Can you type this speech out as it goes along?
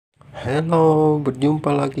Halo, berjumpa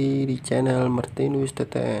lagi di channel MARTINUS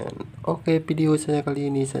TTN. Oke, video saya kali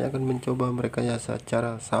ini saya akan mencoba merekayasa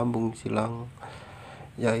cara sambung silang,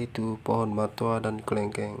 yaitu pohon matoa dan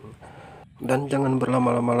kelengkeng. Dan jangan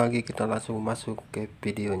berlama-lama lagi, kita langsung masuk ke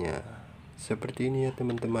videonya. Seperti ini ya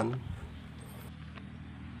teman-teman.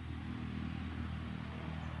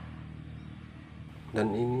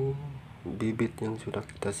 Dan ini bibit yang sudah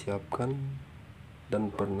kita siapkan dan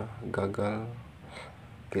pernah gagal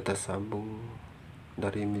kita sambung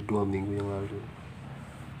dari 2 minggu yang lalu,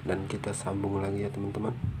 dan kita sambung lagi ya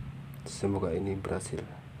teman-teman. Semoga ini berhasil.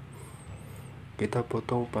 Kita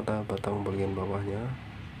potong pada batang bagian bawahnya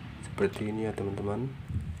seperti ini ya teman-teman.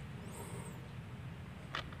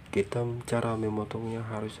 Kita cara memotongnya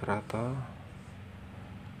harus rata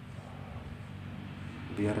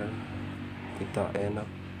biar kita enak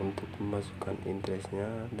untuk memasukkan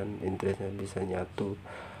interestnya, dan interestnya bisa nyatu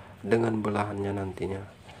dengan belahannya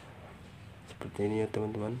nantinya. Seperti ini ya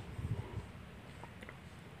teman-teman.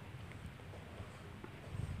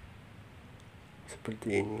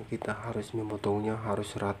 Seperti ini, kita harus memotongnya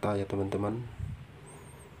harus rata ya teman-teman.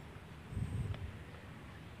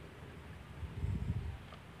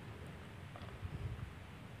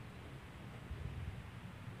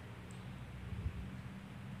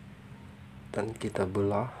 Dan kita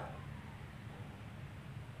belah.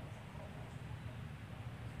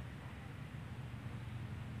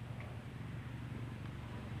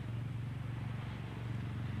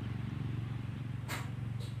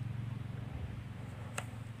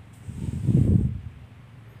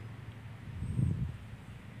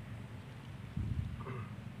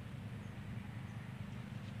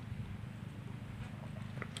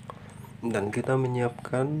 Dan kita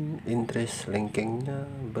menyiapkan interest lengkengnya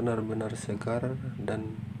benar-benar segar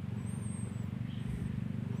dan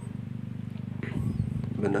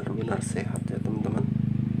benar-benar sehat ya teman-teman.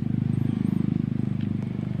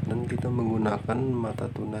 Dan kita menggunakan mata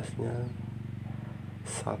tunasnya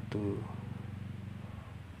satu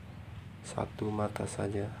mata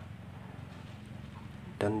saja,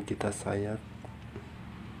 dan kita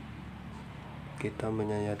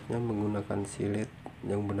menyayatnya menggunakan silet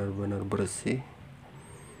yang benar-benar bersih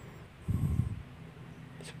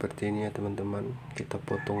seperti ini ya teman-teman. Kita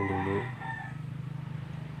potong dulu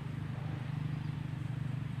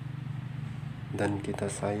dan kita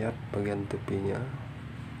sayat bagian tepinya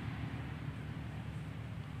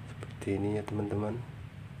seperti ini ya teman-teman.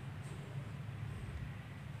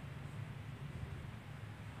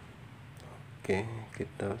 Oke,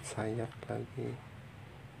 kita sayat lagi.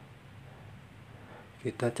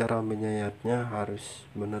 Kita cara menyayatnya harus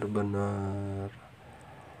benar-benar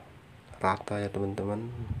rata ya teman-teman,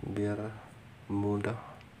 biar mudah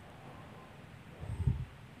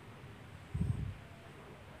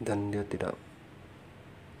dan dia tidak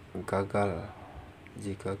gagal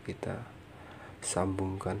jika kita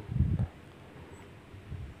sambungkan.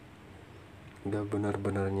 Dia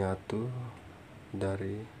benar-benar nyatu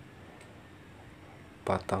dari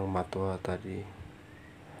batang matoa tadi,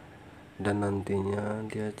 dan nantinya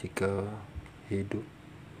dia jika hidup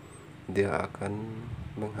dia akan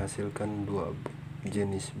menghasilkan 2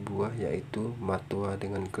 jenis buah, yaitu matoa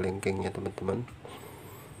dengan kelengkengnya teman-teman.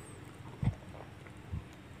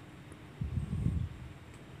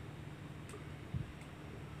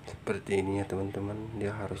 Seperti ini ya teman-teman,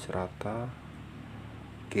 dia harus rata,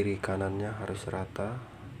 kiri kanannya harus rata,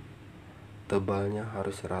 tebalnya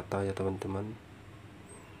harus rata ya teman-teman,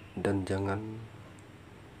 dan jangan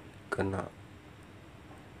kena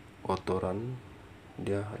kotoran.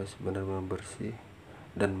 Dia harus benar-benar bersih,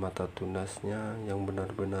 dan mata tunasnya yang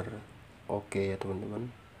benar-benar oke ya teman-teman,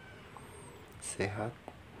 sehat.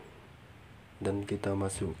 Dan kita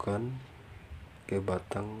masukkan ke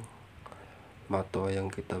batang matoa yang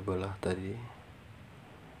kita belah tadi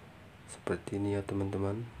seperti ini ya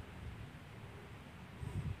teman-teman.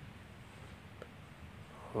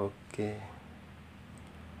 Oke,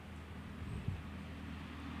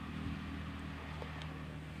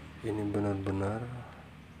 ini benar-benar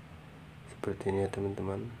seperti ini ya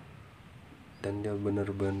teman-teman, dan dia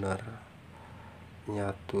benar-benar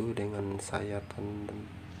nyatu dengan sayatannya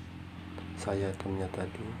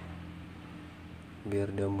tadi biar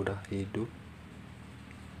dia mudah hidup.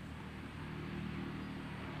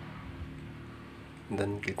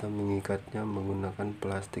 Dan kita mengikatnya menggunakan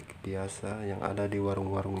plastik biasa yang ada di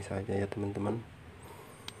warung-warung saja ya teman-teman.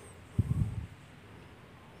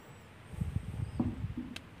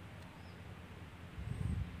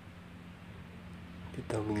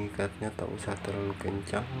 Kita mengikatnya tak usah terlalu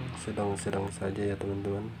kencang, sedang-sedang saja ya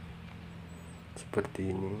teman-teman.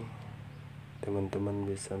 Seperti ini teman-teman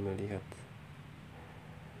bisa melihat.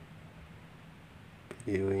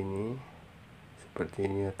 video ini seperti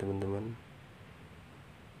ini ya teman-teman.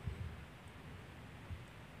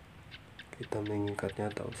 Kita mengikatnya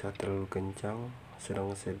tak usah terlalu kencang,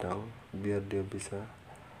 sedang-sedang, biar dia bisa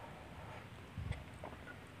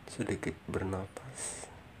sedikit bernapas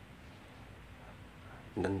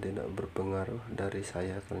dan tidak berpengaruh dari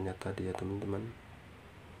sayakalnya tadi ya teman-teman.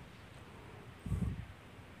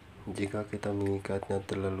 Jika kita mengikatnya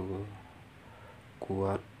terlalu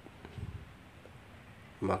kuat,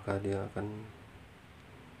 maka dia akan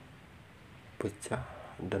pecah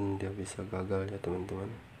dan dia bisa gagal ya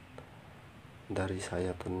teman-teman dari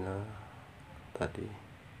sayatannya tadi.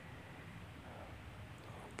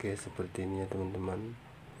 Oke, seperti ini ya teman-teman.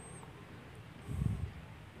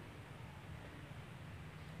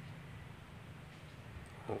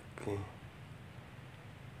 Oke,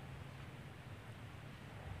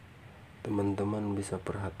 teman-teman bisa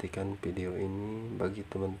perhatikan video ini bagi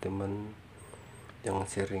teman-teman yang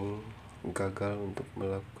sering gagal untuk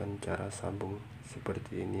melakukan cara sambung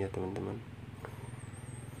seperti ini ya teman-teman.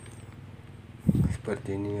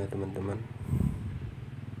 Seperti ini ya teman-teman.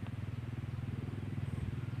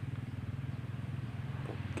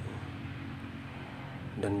 Oke.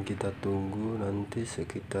 Dan kita tunggu nanti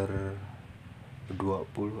sekitar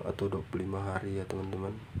 20 atau 25 hari ya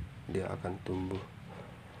teman-teman, dia akan tumbuh.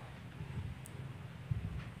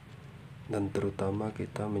 Dan terutama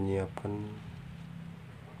kita menyiapkan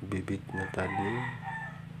bibitnya tadi,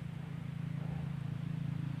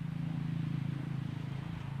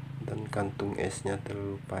 dan kantung esnya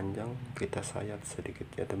terlalu panjang, kita sayat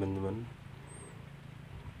sedikit ya teman-teman.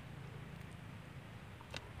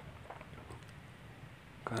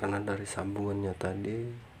 Karena dari sambungannya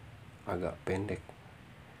tadi agak pendek.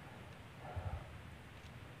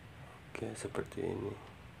 Oke, seperti ini.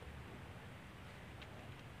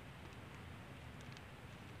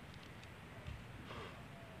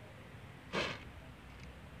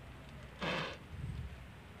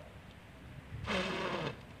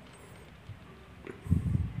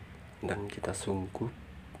 Dan kita sungkup,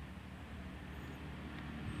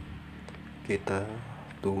 kita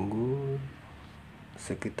tunggu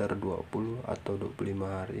sekitar 20 atau 25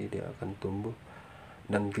 hari dia akan tumbuh,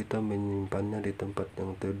 dan kita menyimpannya di tempat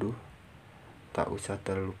yang teduh, tak usah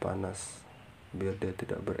terlalu panas biar dia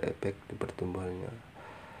tidak berefek di pertumbuhannya.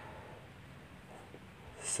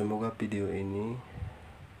 Semoga video ini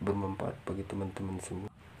bermanfaat bagi teman-teman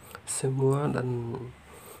semua, dan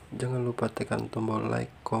jangan lupa tekan tombol like,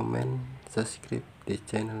 comment, subscribe di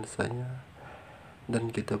channel saya, dan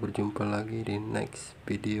kita berjumpa lagi di next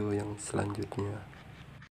video yang selanjutnya.